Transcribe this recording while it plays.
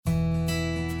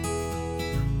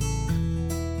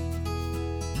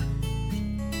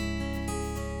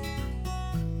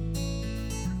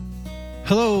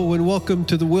Hello and welcome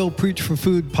to the Will Preach for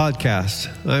Food podcast.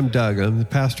 I'm Doug. I'm the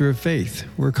pastor of Faith.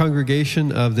 We're a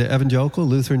congregation of the Evangelical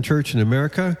Lutheran Church in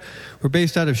America. We're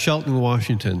based out of Shelton,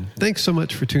 Washington. Thanks so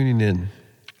much for tuning in.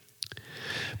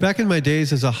 Back in my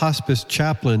days as a hospice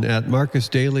chaplain at Marcus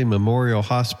Daly Memorial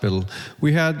Hospital,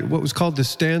 we had what was called the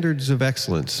Standards of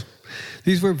Excellence.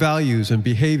 These were values and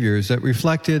behaviors that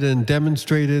reflected and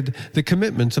demonstrated the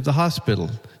commitments of the hospital,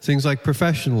 things like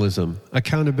professionalism,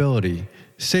 accountability,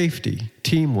 safety,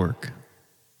 teamwork.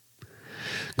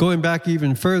 Going back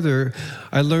even further,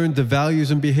 I learned the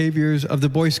values and behaviors of the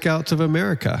Boy Scouts of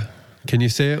America. Can you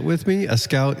say it with me? A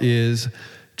scout is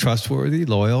trustworthy,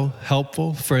 loyal,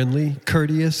 helpful, friendly,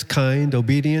 courteous, kind,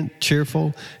 obedient,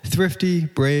 cheerful, thrifty,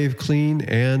 brave, clean,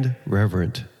 and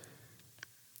reverent.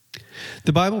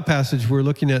 The Bible passage we're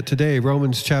looking at today,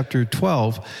 Romans chapter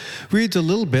 12, reads a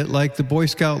little bit like the Boy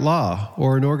Scout law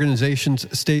or an organization's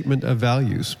statement of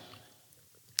values.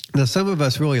 Now, some of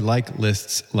us really like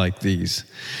lists like these.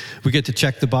 We get to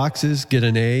check the boxes, get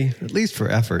an A, at least for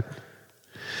effort.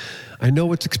 I know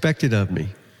what's expected of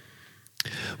me.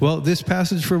 Well, this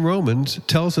passage from Romans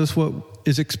tells us what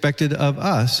is expected of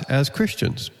us as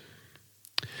Christians.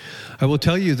 I will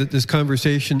tell you that this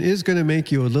conversation is going to make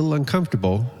you a little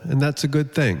uncomfortable, and that's a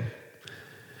good thing.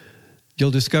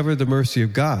 You'll discover the mercy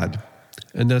of God,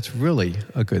 and that's really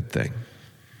a good thing.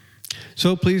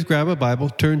 So please grab a Bible,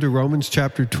 turn to Romans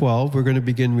chapter 12. We're going to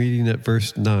begin reading at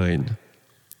verse 9.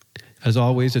 As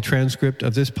always, a transcript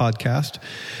of this podcast,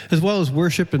 as well as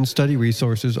worship and study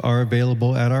resources, are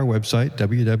available at our website,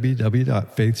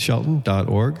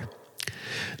 www.faithshelton.org.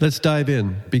 Let's dive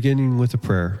in, beginning with a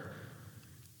prayer.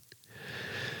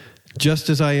 Just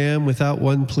as I am without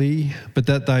one plea, but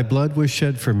that thy blood was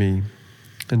shed for me,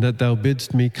 and that thou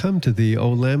bidst me come to thee, O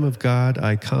Lamb of God,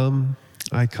 I come,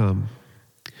 I come.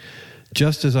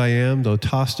 Just as I am, though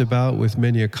tossed about with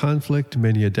many a conflict,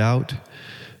 many a doubt,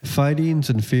 fightings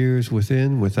and fears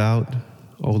within, without,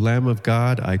 O Lamb of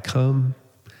God, I come,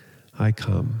 I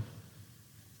come.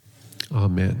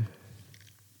 Amen.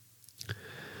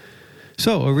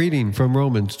 So, a reading from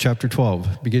Romans chapter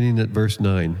 12, beginning at verse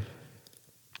 9.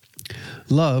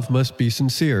 Love must be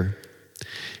sincere.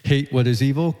 Hate what is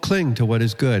evil, cling to what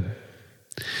is good.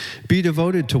 Be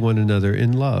devoted to one another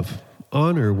in love.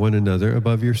 Honor one another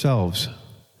above yourselves.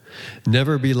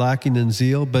 Never be lacking in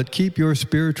zeal, but keep your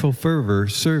spiritual fervor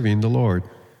serving the Lord.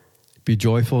 Be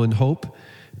joyful in hope,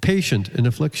 patient in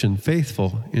affliction,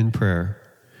 faithful in prayer.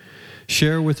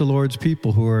 Share with the Lord's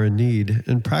people who are in need,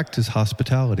 and practice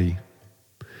hospitality.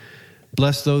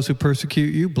 Bless those who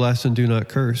persecute you, bless and do not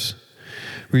curse.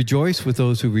 Rejoice with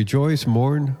those who rejoice,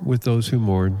 mourn with those who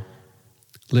mourn.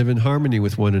 Live in harmony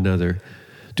with one another.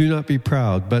 Do not be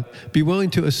proud, but be willing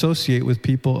to associate with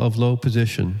people of low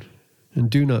position, and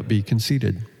do not be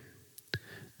conceited.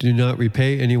 Do not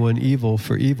repay anyone evil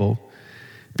for evil.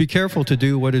 Be careful to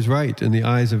do what is right in the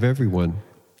eyes of everyone.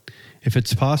 If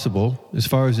it's possible, as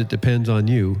far as it depends on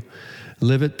you,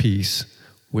 live at peace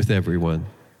with everyone.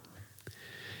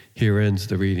 Here ends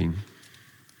the reading.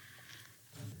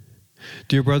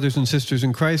 Dear brothers and sisters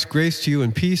in Christ, grace to you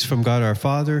and peace from God our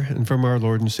Father and from our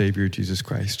Lord and Savior Jesus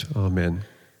Christ. Amen.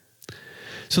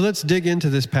 So let's dig into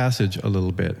this passage a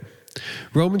little bit.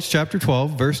 Romans chapter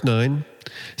 12, verse 9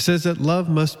 says that love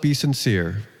must be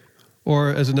sincere,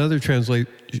 or as another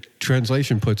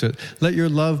translation puts it, let your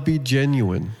love be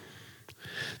genuine.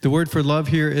 The word for love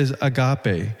here is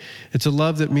agape. It's a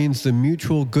love that means the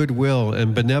mutual goodwill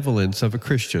and benevolence of a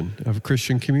Christian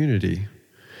community.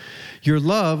 Your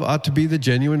love ought to be the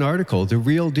genuine article, the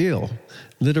real deal,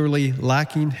 literally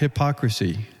lacking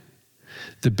hypocrisy.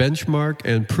 The benchmark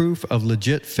and proof of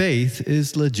legit faith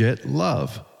is legit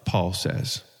love, Paul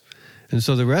says. And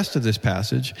so the rest of this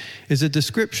passage is a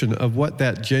description of what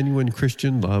that genuine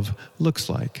Christian love looks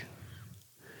like.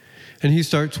 And he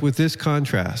starts with this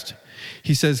contrast.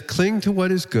 He says, cling to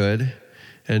what is good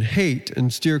and hate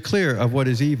and steer clear of what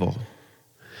is evil.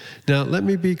 Now, let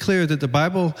me be clear that the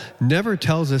Bible never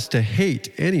tells us to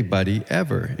hate anybody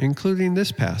ever, including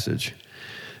this passage.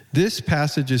 This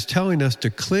passage is telling us to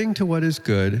cling to what is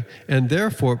good and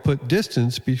therefore put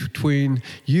distance between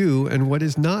you and what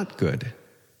is not good.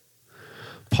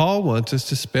 Paul wants us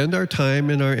to spend our time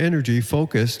and our energy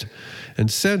focused and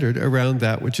centered around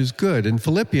that which is good. In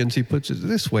Philippians, he puts it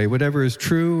this way: whatever is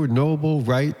true, noble,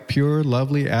 right, pure,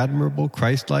 lovely, admirable,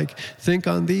 Christ-like, think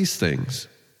on these things.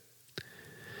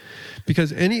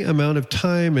 Because any amount of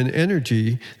time and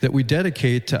energy that we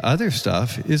dedicate to other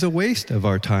stuff is a waste of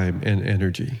our time and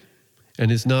energy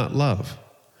and is not love.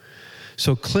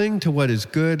 So cling to what is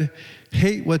good,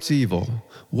 hate what's evil,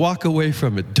 walk away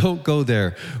from it, don't go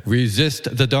there,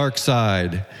 resist the dark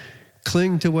side,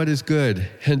 cling to what is good,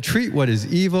 and treat what is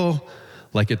evil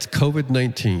like it's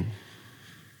COVID-19.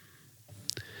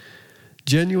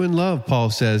 Genuine love, Paul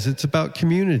says, it's about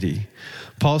community.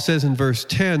 Paul says in verse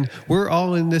 10, we're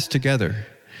all in this together.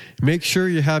 Make sure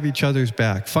you have each other's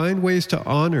back. Find ways to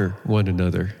honor one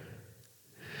another.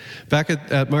 Back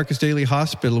at Marcus Daly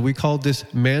Hospital, we called this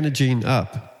managing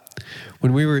up.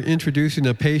 When we were introducing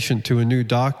a patient to a new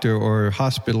doctor or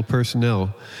hospital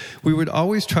personnel, we would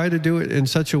always try to do it in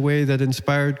such a way that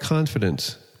inspired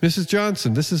confidence. Mrs.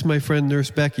 Johnson, this is my friend Nurse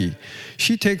Becky.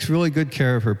 She takes really good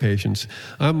care of her patients.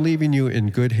 I'm leaving you in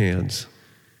good hands.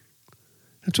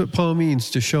 That's what Paul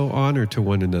means to show honor to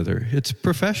one another. It's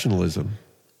professionalism.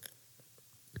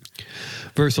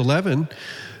 Verse 11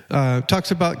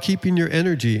 talks about keeping your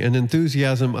energy and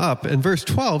enthusiasm up. And verse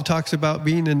 12 talks about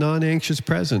being a non-anxious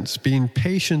presence, being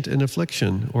patient in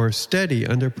affliction or steady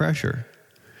under pressure.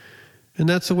 And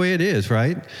that's the way it is,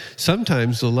 right?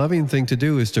 Sometimes the loving thing to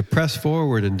do is to press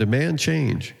forward and demand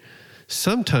change.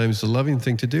 Sometimes the loving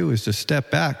thing to do is to step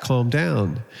back, calm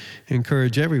down,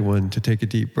 encourage everyone to take a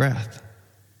deep breath.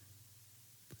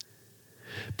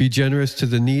 Be generous to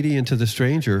the needy and to the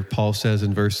stranger, Paul says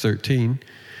in verse 13.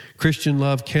 Christian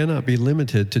love cannot be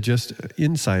limited to just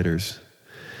insiders.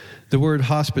 The word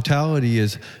hospitality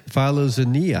is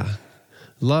philoxenia,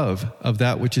 love of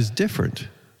that which is different,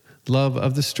 love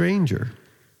of the stranger.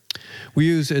 We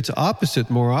use its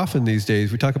opposite more often these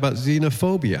days. We talk about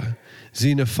xenophobia.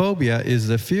 Xenophobia is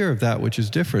the fear of that which is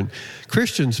different.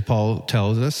 Christians, Paul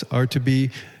tells us, are to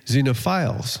be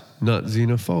xenophiles, not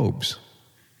xenophobes.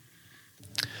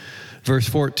 Verse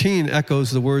 14 echoes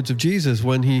the words of Jesus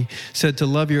when he said to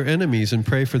love your enemies and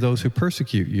pray for those who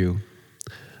persecute you.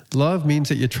 Love means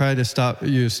that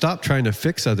you stop trying to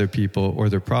fix other people or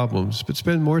their problems, but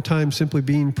spend more time simply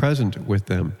being present with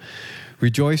them,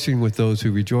 rejoicing with those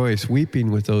who rejoice,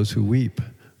 weeping with those who weep,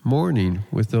 mourning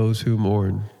with those who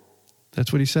mourn.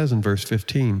 That's what he says in verse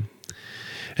 15.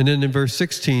 And then in verse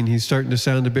 16, he's starting to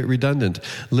sound a bit redundant.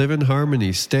 Live in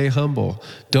harmony, stay humble,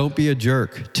 don't be a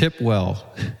jerk, tip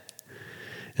well.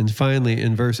 And finally,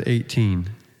 in verse 18,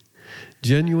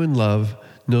 genuine love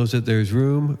knows that there's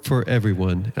room for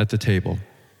everyone at the table.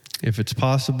 If it's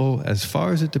possible, as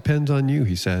far as it depends on you,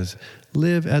 he says,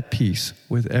 live at peace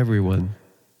with everyone.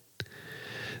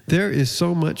 There is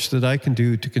so much that I can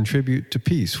do to contribute to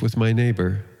peace with my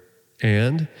neighbor,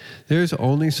 and there's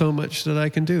only so much that I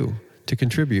can do to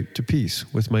contribute to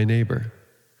peace with my neighbor.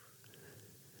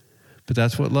 But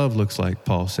that's what love looks like,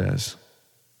 Paul says.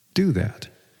 Do that.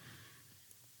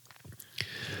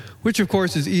 Which, of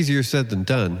course, is easier said than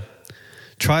done.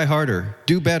 Try harder,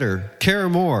 do better, care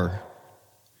more.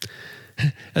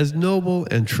 As noble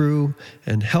and true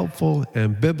and helpful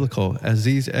and biblical as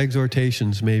these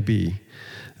exhortations may be,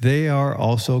 they are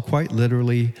also quite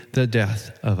literally the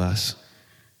death of us.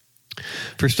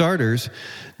 For starters,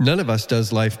 none of us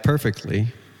does life perfectly.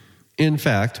 In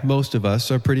fact, most of us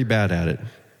are pretty bad at it.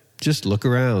 Just look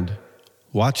around,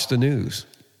 watch the news,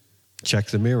 check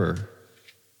the mirror.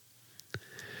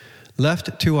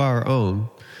 Left to our own,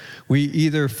 we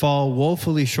either fall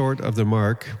woefully short of the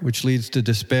mark, which leads to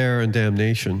despair and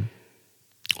damnation,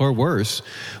 or worse,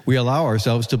 we allow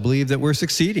ourselves to believe that we're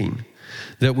succeeding,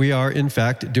 that we are, in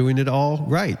fact, doing it all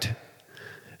right.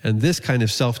 And this kind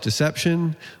of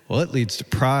self-deception, well, it leads to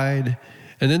pride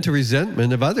and then to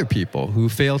resentment of other people who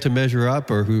fail to measure up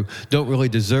or who don't really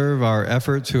deserve our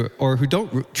efforts or who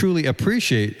don't truly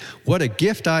appreciate what a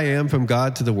gift I am from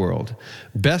God to the world.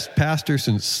 Best pastor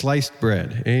since sliced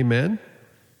bread. Amen?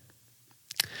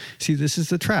 See, this is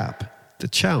the trap, the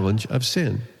challenge of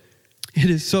sin.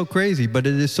 It is so crazy, but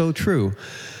it is so true.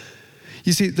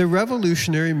 You see, the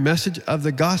revolutionary message of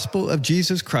the gospel of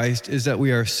Jesus Christ is that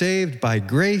we are saved by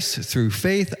grace through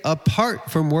faith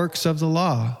apart from works of the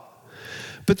law.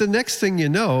 But the next thing you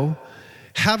know,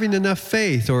 having enough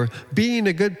faith or being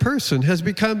a good person has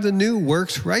become the new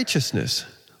works righteousness.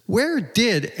 Where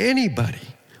did anybody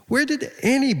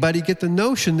get the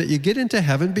notion that you get into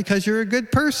heaven because you're a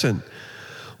good person?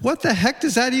 What the heck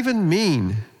does that even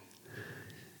mean?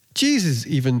 Jesus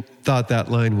even thought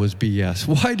that line was BS.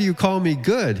 Why do you call me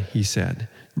good? He said.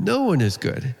 No one is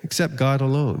good except God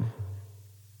alone.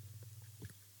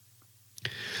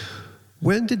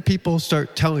 When did people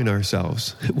start telling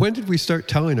ourselves? When did we start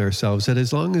telling ourselves that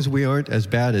as long as we aren't as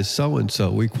bad as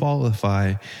so-and-so, we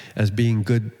qualify as being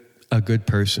a good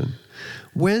person?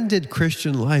 When did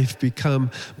Christian life become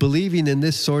believing in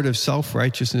this sort of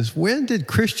self-righteousness? When did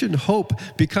Christian hope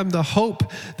become the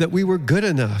hope that we were good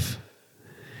enough?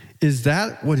 Is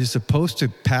that what is supposed to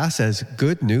pass as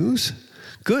good news?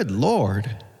 Good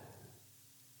Lord.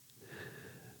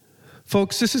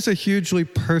 Folks, this is a hugely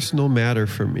personal matter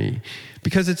for me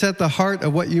because it's at the heart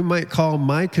of what you might call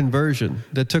my conversion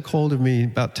that took hold of me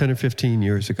about 10 or 15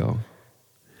 years ago.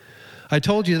 I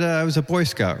told you that I was a Boy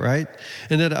Scout, right?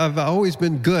 And that I've always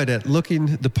been good at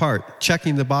looking the part,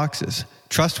 checking the boxes.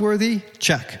 Trustworthy?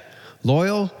 Check.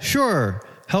 Loyal? Sure.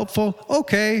 Helpful?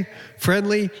 Okay.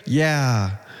 Friendly?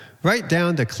 Yeah. Right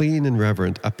down to clean and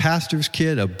reverent. A pastor's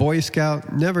kid, a Boy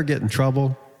Scout, never get in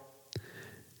trouble.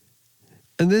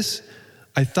 And this,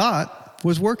 I thought,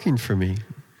 was working for me.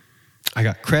 I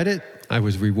got credit. I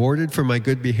was rewarded for my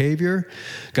good behavior,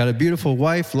 got a beautiful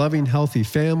wife, loving, healthy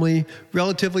family,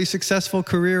 relatively successful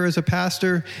career as a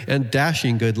pastor, and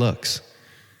dashing good looks.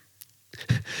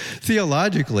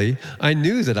 Theologically, I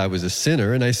knew that I was a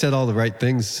sinner, and I said all the right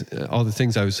things, all the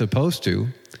things I was supposed to.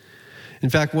 In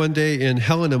fact, one day in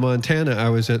Helena, Montana, I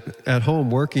was at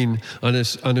home working on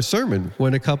a sermon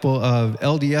when a couple of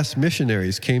LDS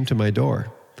missionaries came to my door.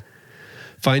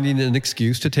 Finding an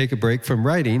excuse to take a break from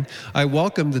writing, I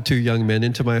welcomed the two young men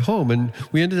into my home, and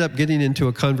we ended up getting into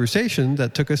a conversation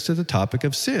that took us to the topic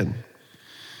of sin.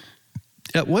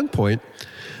 At one point,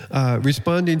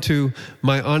 responding to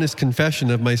my honest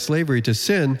confession of my slavery to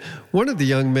sin, one of the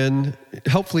young men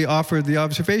helpfully offered the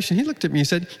observation. He looked at me and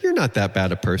said, "You're not that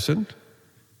bad a person."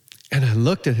 And I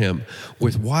looked at him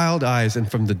with wild eyes,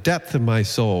 and from the depth of my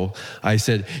soul, I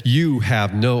said, "You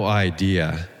have no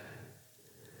idea."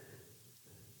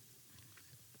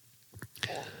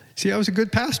 See, I was a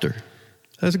good pastor.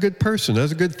 I was a good person. I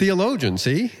was a good theologian,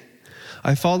 see?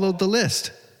 I followed the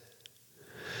list.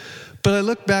 But I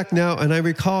look back now and I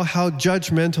recall how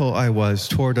judgmental I was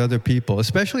toward other people,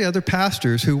 especially other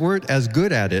pastors who weren't as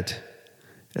good at it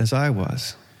as I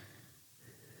was.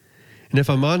 And if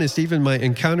I'm honest, even my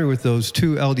encounter with those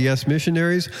two LDS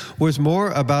missionaries was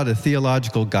more about a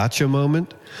theological gotcha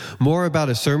moment, more about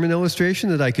a sermon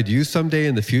illustration that I could use someday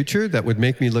in the future that would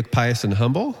make me look pious and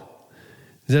humble,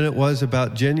 than it was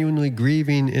about genuinely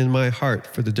grieving in my heart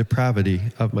for the depravity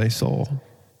of my soul.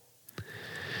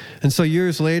 And so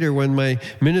years later, when my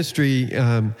ministry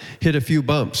hit a few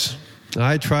bumps,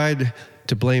 I tried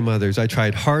to blame others. I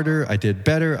tried harder, I did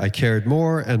better, I cared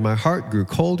more, and my heart grew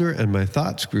colder and my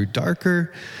thoughts grew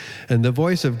darker. And the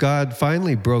voice of God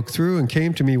finally broke through and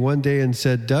came to me one day and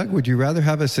said, "Doug, would you rather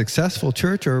have a successful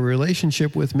church or a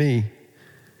relationship with me?"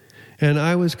 And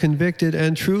I was convicted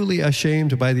and truly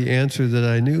ashamed by the answer that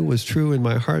I knew was true in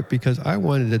my heart, because I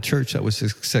wanted a church that was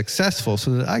successful so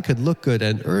that I could look good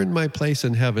and earn my place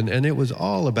in heaven, and it was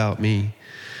all about me.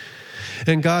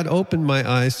 And God opened my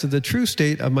eyes to the true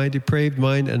state of my depraved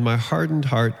mind and my hardened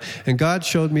heart, and God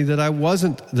showed me that I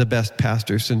wasn't the best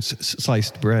pastor since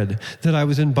sliced bread, that I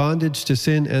was in bondage to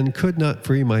sin and could not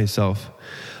free myself.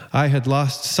 I had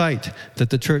lost sight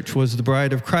that the church was the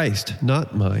bride of Christ,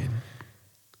 not mine.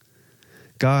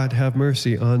 God, have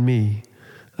mercy on me,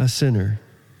 a sinner.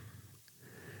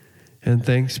 And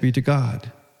thanks be to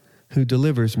God, who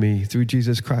delivers me through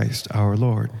Jesus Christ, our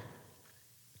Lord.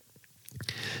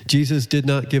 Jesus did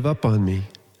not give up on me.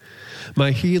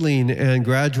 My healing and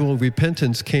gradual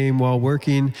repentance came while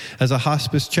working as a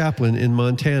hospice chaplain in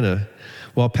Montana,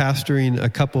 while pastoring a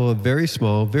couple of very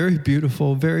small, very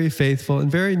beautiful, very faithful,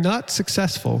 and very not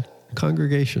successful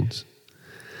congregations.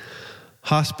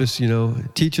 Hospice,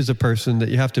 teaches a person that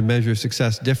you have to measure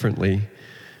success differently.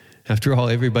 After all,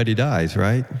 everybody dies,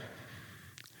 right?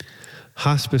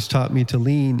 Hospice taught me to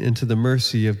lean into the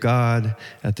mercy of God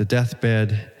at the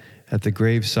deathbed, at the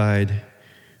graveside,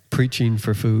 preaching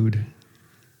for food.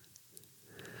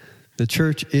 The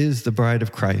church is the bride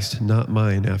of Christ, not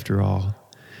mine after all.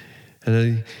 And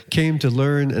I came to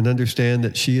learn and understand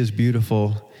that she is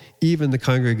beautiful. Even the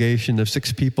congregation of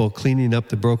 6 people cleaning up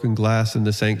the broken glass in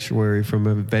the sanctuary from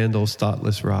a vandal's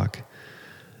thoughtless rock,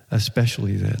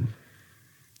 especially then.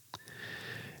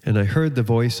 And I heard the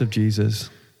voice of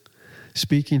Jesus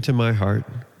speaking to my heart.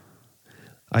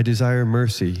 I desire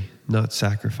mercy, not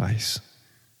sacrifice.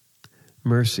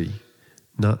 Mercy,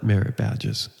 not merit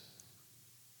badges.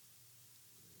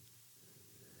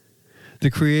 The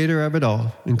creator of it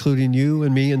all, including you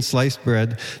and me and sliced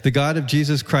bread, the God of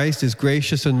Jesus Christ is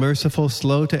gracious and merciful,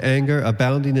 slow to anger,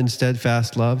 abounding in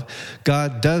steadfast love.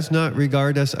 God does not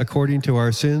regard us according to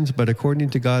our sins, but according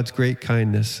to God's great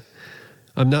kindness.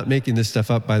 I'm not making this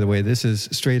stuff up, by the way. This is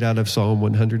straight out of Psalm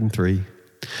 103.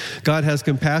 God has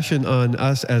compassion on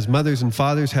us as mothers and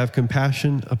fathers have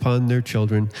compassion upon their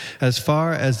children. As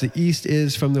far as the east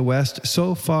is from the west,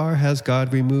 so far has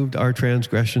God removed our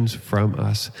transgressions from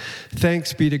us.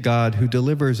 Thanks be to God who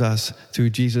delivers us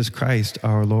through Jesus Christ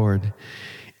our Lord.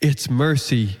 It's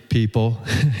mercy, people.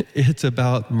 It's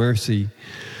about mercy.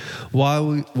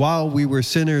 While we were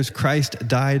sinners, Christ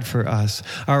died for us.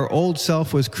 Our old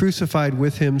self was crucified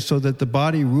with him so that the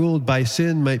body ruled by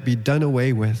sin might be done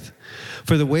away with.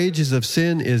 For the wages of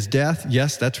sin is death.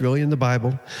 Yes, that's really in the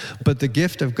Bible. But the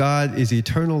gift of God is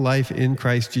eternal life in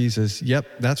Christ Jesus. Yep,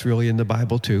 that's really in the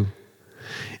Bible too.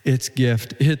 It's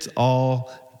gift. It's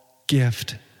all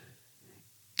gift.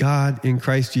 God in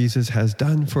Christ Jesus has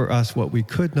done for us what we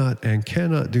could not and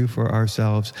cannot do for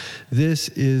ourselves. This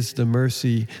is the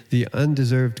mercy, the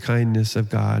undeserved kindness of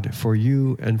God for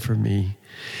you and for me.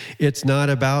 It's not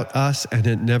about us, and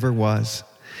it never was.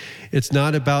 It's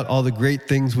not about all the great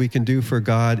things we can do for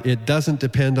God. It doesn't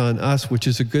depend on us, which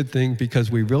is a good thing because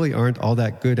we really aren't all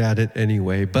that good at it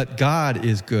anyway. But God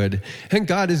is good, and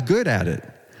God is good at it.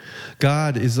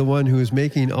 God is the one who is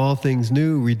making all things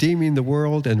new, redeeming the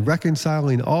world, and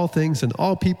reconciling all things and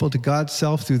all people to God's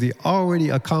self through the already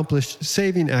accomplished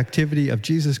saving activity of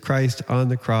Jesus Christ on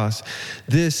the cross.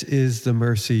 This is the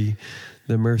mercy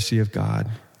of God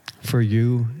for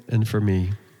you and for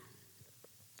me.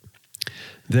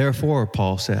 Therefore,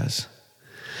 Paul says,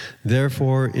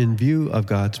 therefore, in view of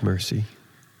God's mercy,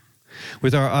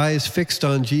 with our eyes fixed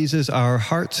on Jesus, our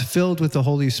hearts filled with the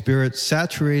Holy Spirit,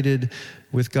 saturated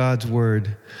with God's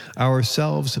word,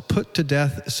 ourselves put to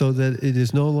death so that it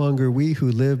is no longer we who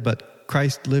live, but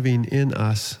Christ living in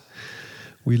us.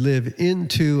 We live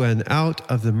into and out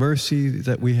of the mercy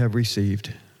that we have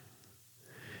received.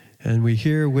 And we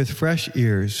hear with fresh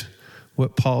ears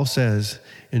what Paul says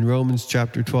in Romans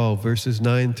chapter 12, verses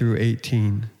 9 through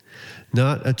 18.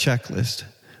 Not a checklist,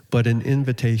 but an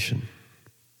invitation.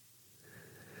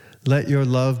 Let your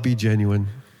love be genuine.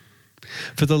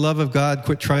 For the love of God,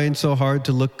 quit trying so hard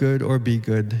to look good or be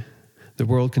good. The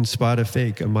world can spot a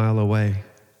fake a mile away.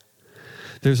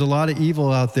 There's a lot of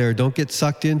evil out there. Don't get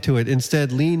sucked into it.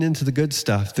 Instead, lean into the good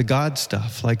stuff, the God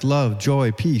stuff, like love,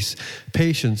 joy, peace,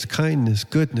 patience, kindness,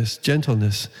 goodness,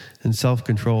 gentleness, and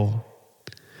self-control.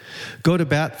 Go to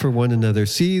bat for one another.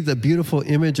 See the beautiful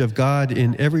image of God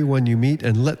in everyone you meet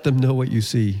and let them know what you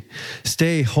see.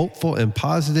 Stay hopeful and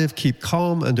positive. Keep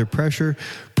calm under pressure.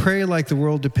 Pray like the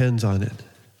world depends on it.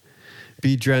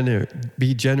 Be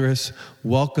generous.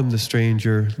 Welcome the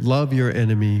stranger. Love your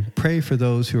enemy. Pray for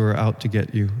those who are out to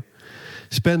get you.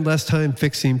 Spend less time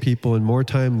fixing people and more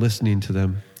time listening to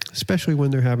them, especially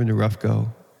when they're having a rough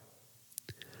go.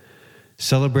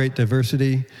 Celebrate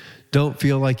diversity. Don't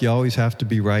feel like you always have to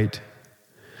be right.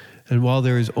 And while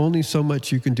there is only so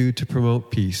much you can do to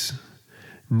promote peace,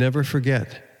 never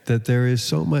forget that there is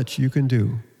so much you can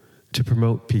do to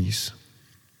promote peace.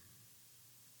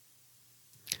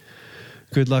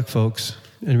 Good luck, folks.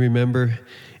 And remember,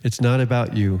 it's not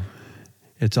about you.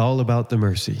 It's all about the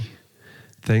mercy.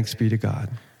 Thanks be to God.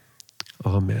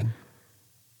 Amen.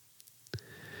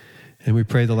 And we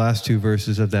pray the last two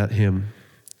verses of that hymn.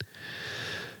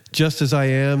 Just as I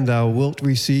am, thou wilt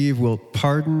receive, wilt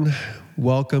pardon,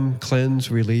 welcome, cleanse,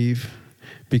 relieve.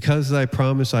 Because thy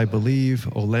promise I believe,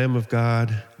 O Lamb of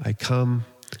God, I come,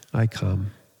 I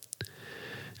come.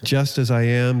 Just as I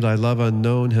am, thy love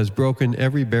unknown has broken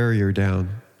every barrier down.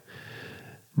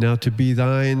 Now to be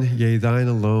thine, yea, thine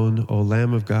alone, O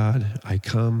Lamb of God, I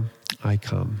come, I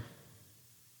come.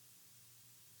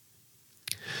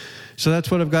 So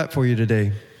that's what I've got for you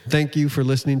today. Thank you for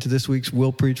listening to this week's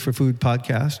Will Preach for Food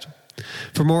podcast.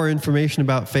 For more information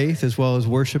about faith, as well as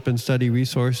worship and study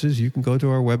resources, you can go to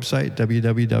our website,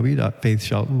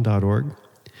 www.faithshelton.org.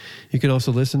 You can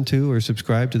also listen to or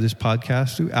subscribe to this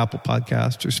podcast through Apple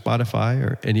Podcasts or Spotify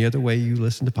or any other way you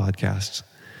listen to podcasts.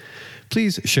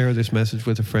 Please share this message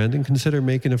with a friend and consider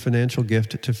making a financial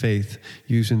gift to Faith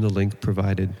using the link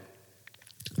provided.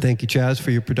 Thank you, Chaz, for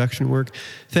your production work.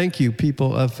 Thank you,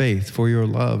 people of faith, for your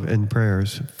love and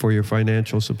prayers, for your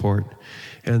financial support.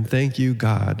 And thank you,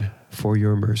 God, for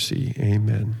your mercy.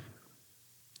 Amen.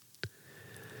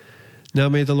 Now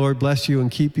may the Lord bless you and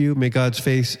keep you. May God's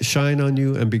face shine on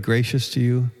you and be gracious to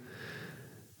you.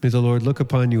 May the Lord look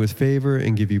upon you with favor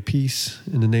and give you peace.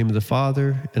 In the name of the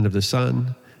Father, and of the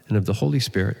Son, and of the Holy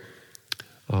Spirit.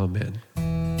 Amen.